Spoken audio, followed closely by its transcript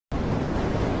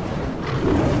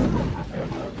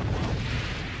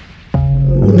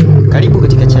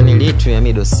katika channel yetu ya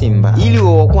Mido Simba. Ili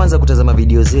uwe wa kwanza kutazama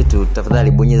video zetu,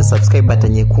 tafadhali bonyeza subscribe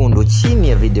button nyekundu chini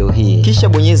ya video hii. Kisha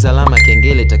bonyeza alama ya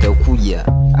kengele itakayokuja.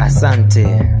 Asante.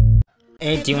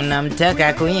 Eti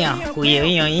unamtaka kuyo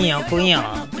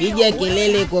piga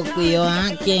kelele kwa kuyo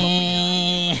wake.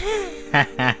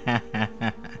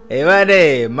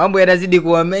 Ebade, mambo yanazidi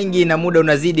kuwa mengi na muda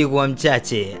unazidi kuwa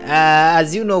mchache.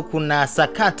 As you know, kuna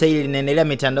sakata hili linaendelea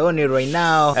mitandaoni right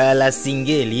now la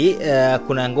singeli.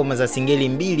 Kuna ngoma za singeli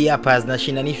mbili hapa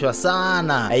zinashindanishwa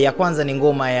sana. Ya kwanza ni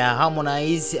ngoma ya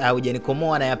Harmonize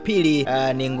hujanikomoa, na ya pili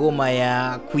ni ngoma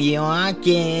ya kuyo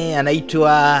wake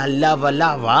anaitwa Lava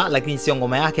Lava, lakini sio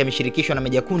ngoma yake. Ameshirikishwa na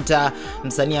Meja Kunta,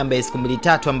 msanii ambaye siku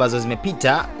 2-3 ambazo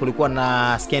zimepita kulikuwa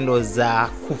na scandals za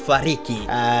kufariki.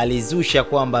 Alizusha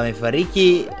kwamba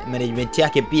amefariki, management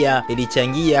yake pia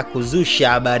ilichangia kuzusha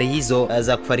habari hizo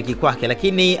za kufariki kwake,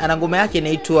 lakini ana ngoma yake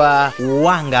inaitwa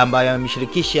Wanga ambayo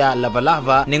ameshirikisha Lava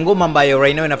Lava. Ni ngoma ambayo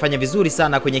right now inafanya vizuri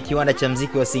sana kwenye kiwanda cha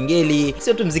muziki wa singeli,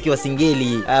 sio tu muziki wa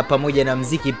singeli, pamoja na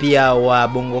muziki pia wa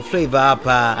bongo flavor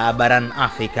hapa barani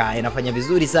Afrika. Inafanya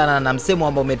vizuri sana, na msemo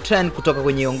ambao umetrend kutoka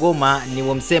kwenye ngoma ni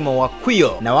wa msemo wa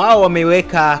kuyo, na wao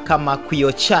wameiweka kama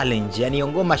kuyo challenge. Yani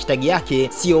ngoma hashtag yake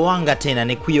sio Wanga tena,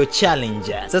 ni kuyo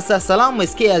challenge. Sasa SALLAM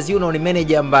SK as you know ni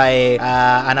manager ambaye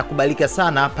anakubalika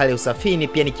sana pale Usafini,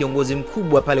 pia ni kiongozi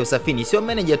mkubwa pale Usafini. Sio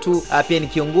manager tu, pia ni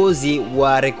kiongozi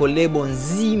wa record label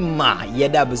nzima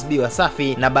ya WSB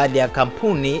Wasafi na baadhi ya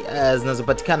kampuni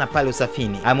zinazopatikana pale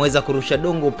Usafini. Ameweza kurusha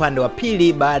dongo upande wa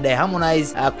pili baada ya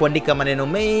Harmonize kuandika maneno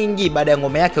mengi baada ya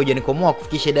ngoma yake hujanikomoa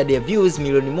kufikisha idadi ya views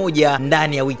milioni 1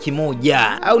 ndani ya wiki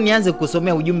moja. Au nianze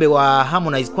kusomea ujumbe wa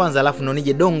Harmonize kwanza alafu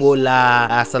nionije dongo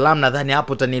la SALLAM, nadhani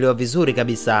hapo utanielewa vizuri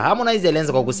kabisa. Harmonize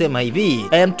alianza kwa kusema hivi: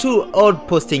 I am too old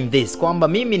posting this, kwamba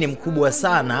mimi ni mkubwa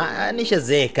sana,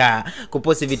 nishazeeka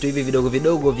kuposti vitu hivi vidogo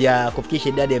vidogo vya kufikisha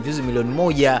idadi ya views milioni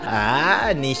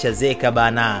 1. Nishazeeka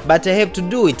bana, but I have to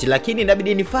do it, lakini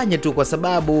inabidi nifanye tu kwa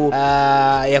sababu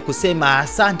ya kusema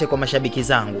asante kwa mashabiki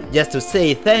zangu, just to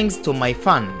say thanks to my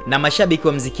fan na mashabiki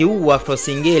wa muziki huu wa Afro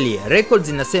Singeli. Records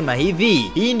inasema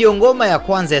hivi: hii ndio ngoma ya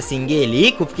kwanza ya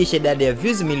singeli kufikisha idadi ya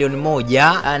views milioni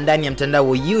 1 ndani ya mtandao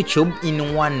wa YouTube in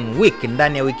 1 week,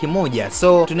 ndani ya wiki moja.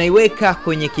 So tunaiweka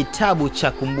kwenye kitabu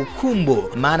cha kumbukumbu,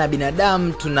 maana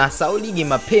binadamu tunasauligi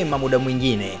mapema muda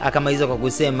mwingine. Akamaliza kwa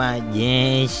kusema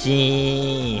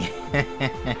jeshi.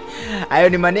 Hayo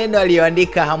ni maneno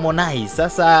aliyoandika Harmonize.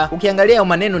 Sasa ukiangalia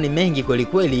maneno ni mengi kweli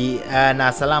kweli,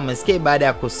 na SALLAM SK baada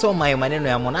ya kusoma hayo maneno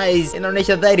ya Harmonize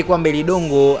inaonyesha dhahiri kwamba ile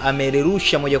dongo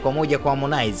amerusha moja kwa moja kwa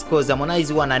Harmonize, cause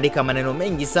Harmonize huwa anaandika maneno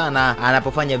mengi sana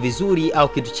anapofanya vizuri au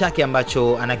kitu chake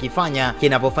ambacho anakifanya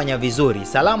kinapofanya vizuri.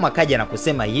 SALLAM akaja na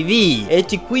kusema hivi: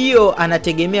 eti kuyo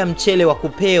anategemea mchele wa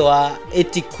kupewa.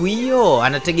 Eti kuyo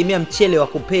anategemea mchele wa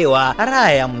kupewa.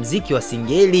 Raha ya muziki wa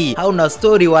singeli hauna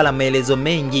story wala maelezo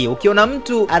mengi. Ukiona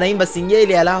mtu anaimba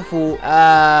singeli alafu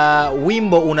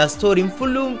wimbo una story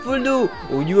mfulu,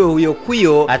 ujue huyo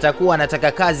kuyo atakuwa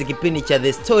anataka kazi kipindi cha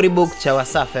The Storybook cha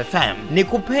Wasafi FM.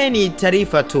 Nikupeni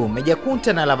taarifa tu, Meja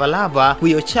Kunta na Lava Lava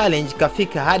kuyo challenge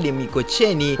kafika hadi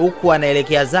Mikocheni, huku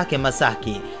anaelekea zake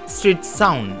Masaki Street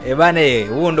Sound. Ebane,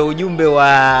 huo ndo ujumbe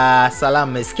wa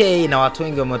SALLAM SK, na watu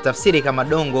wengi wametafsiri kama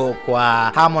dongo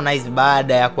kwa Harmonize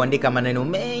baada ya kuandika maneno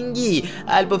mengi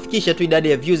alipofikisha tu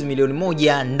idadi ya views milioni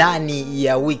 1 ndani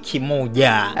ya wiki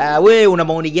moja. Wewe una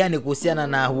maoni gani kuhusiana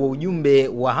na huo ujumbe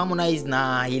wa Harmonize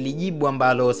na hili jibu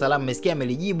ambalo SALLAM SK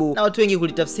amelijibu, na watu wengi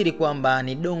kulitafsiri kwamba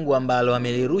ni dongo ambalo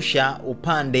amelirusha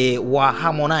upande wa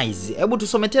Harmonize? Hebu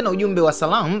tusome tena ujumbe wa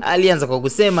SALLAM. Alianza kwa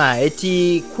kusema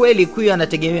eti kweli kuyo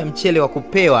anategemea mchele wa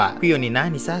kupewa. Kuyo ni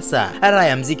nani sasa? Raha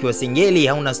ya muziki wa singeli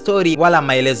hauna story wala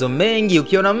maelezo mengi.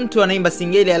 Ukiona mtu anaimba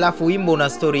singeli alafu wimbo una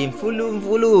story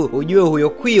mfulu, ujue huyo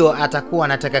kuyo atakuwa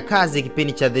anataka kazi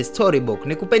kipindi cha The Storybook.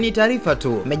 Nikupeni taarifa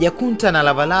tu, Meja Kunta na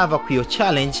Lava Lava kuyo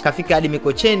challenge kafika hadi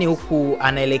Mikocheni, huku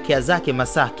anaelekea zake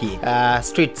Masaki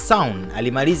Street Sound.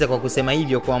 Alimaliza kwa kusema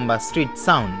hivyo kwamba Street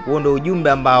Sound. Huo ndio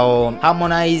ujumbe ambao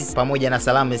Harmonize pamoja na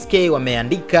SALLAM SK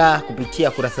wameandika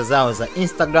kupitia kurasa zao za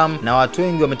Instagram, na watu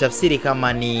wengi wametafsiri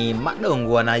kama ni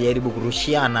madongo wanajaribu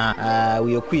kurushiana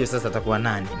huyo kuyo sasa atakuwa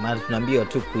nani. Maana tunaambiwa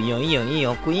tu kuyo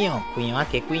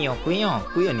wake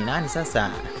kuyo ni nani sasa?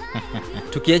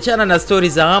 Tukiachana na story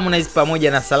za Harmonize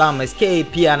pamoja na SALLAM SK,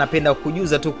 pia anapenda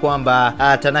kujuza tu kwamba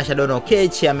Tanasha Donna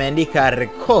Oketch ameandika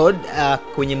record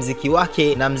kwenye muziki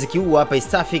wake, na muziki huu hapa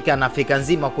East Africa na Afrika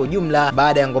nzima kwa ujumla,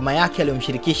 baada ya ngoma yake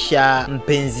aliyomshirikisha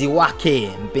mpenzi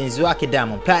wake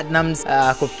Diamond Platnumz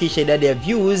kufikisha idadi ya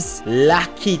views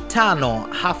 500,000,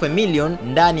 500,000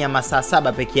 ndani ya masaa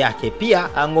 7 peke yake. Pia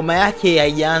ngoma yake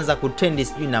haijaanza kutrend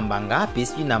sijui namba ngapi,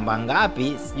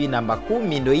 sijui namba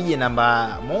 10 ndio ije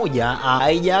namba 1 1,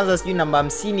 haijaanza sijui namba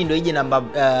 50 ndio ije namba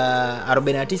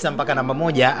 49 mpaka namba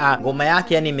 1. Ngoma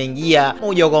yake yani imeingia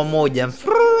moja kwa moja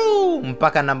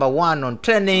mpaka namba 1 on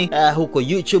trending huko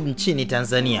YouTube nchini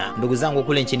Tanzania. Ndugu zangu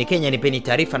kule nchini Kenya nipeni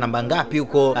taarifa namba ngapi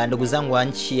huko. Ndugu zangu wa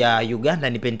nchi ya Uganda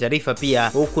nipeni taarifa pia.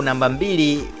 Huku namba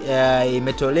 2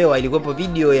 imetolewa, ilikuwepo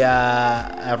video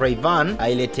ya Rayvan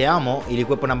ile Teamo,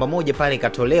 ilikuwepo namba 1 pale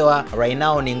ikatolewa. Right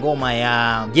now ni ngoma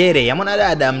ya Gere ya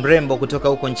mwanadada mrembo kutoka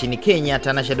huko nchini Kenya,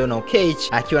 Tanasha Donna Okech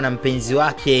akiwa na mpenzi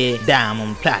wake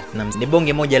Diamond Platnumz. Ni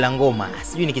bonge moja la ngoma.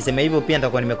 Sijui nikisema hivyo pia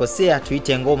nitakuwa nimekosea,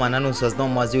 tuite ngoma na nusu as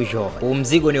normal as usual.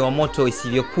 Mzigo ni wa moto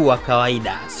isivyokuwa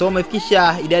kawaida. So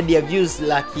umefikisha idadi ya views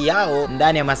laki yao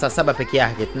ndani ya masaa 7 peke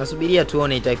yake. Tunasubiria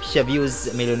tuone itafikisha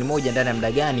views milioni 1 ndani ya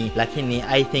muda gani, lakini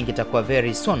I think itakuwa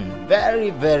very soon.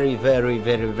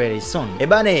 Very soon.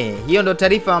 Bane, hiyo ndo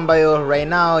taarifa ambayo right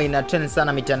now ina trend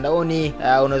sana mitandaoni.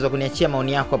 Unaweza kuniachia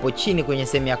maoni yako hapo chini kwenye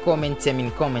sehemu ya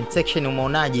comment section.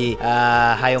 Umeonaje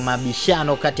hayo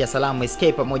mabishano kati ya SALLAM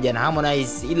SK pamoja na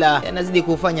Harmonize, ila yanazidi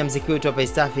kufanya muziki wetu hapa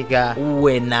East Africa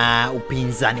uwe na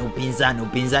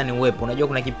upinzani uwepo. Unajua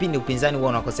kuna kipindi upinzani huwa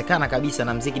unakosekana kabisa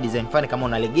na muziki design fani kama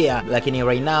unalegea, lakini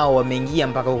right now wameingia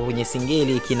mpaka huko kwenye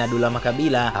singeli. Kina Dula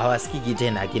Makabila hawasikiki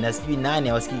tena, kina sijui nani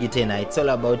hawasikiki tena. It's all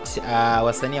about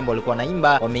wasanii ambao walikuwa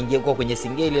wanaimba wameingia huko kwenye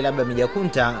singeli. Labda Meja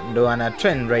Kunta ndo ana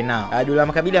trend right now. Dula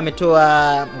Makabila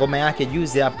ametoa ngoma yake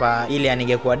juzi hapa, ile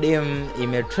aningekuwa dem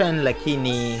imetrend,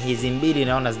 lakini hizi mbili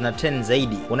naona zina trend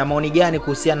zaidi. Una maoni gani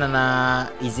kuhusiana na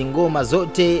hizi ngoma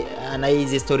zote na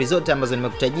hizi stories zote ambazo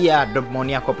nimekutajia? Drop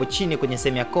maoni yako hapo chini kwenye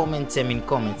sehemu ya comment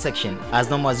section. As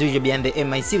normal as usual, behind the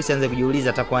MIC usianze kujiuliza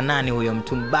atakuwa nani huyo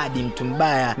mtu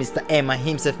mbaya. Mr. Emma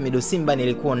himself Mido Simba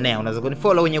nilikuwa naye. Unaweza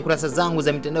kunifollow kwenye kurasa zangu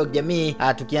za mitandao ya kijamii,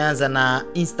 tukianza na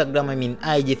Instagram,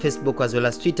 IG, Facebook as well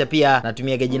as Twitter. Pia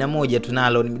natumia jina moja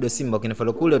tunalo ni Mido Simba.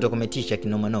 Ukinifollow kule utakometisha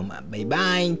kinoma noma. Bye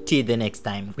bye till the next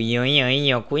time.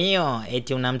 Kuyo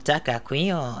eti unamtaka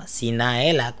kuyo, sina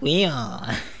hela kuyo.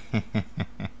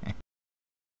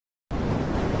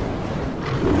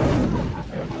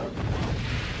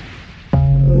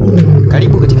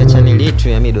 Karibu katika channel yetu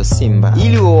ya Mido Simba.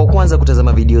 Ili uwe wa kwanza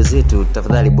kutazama video zetu,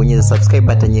 tafadhali bonyeza subscribe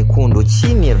button nyekundu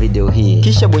chini ya video hii.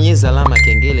 Kisha bonyeza alama ya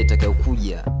kengele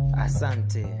itakayokuja.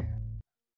 Asante.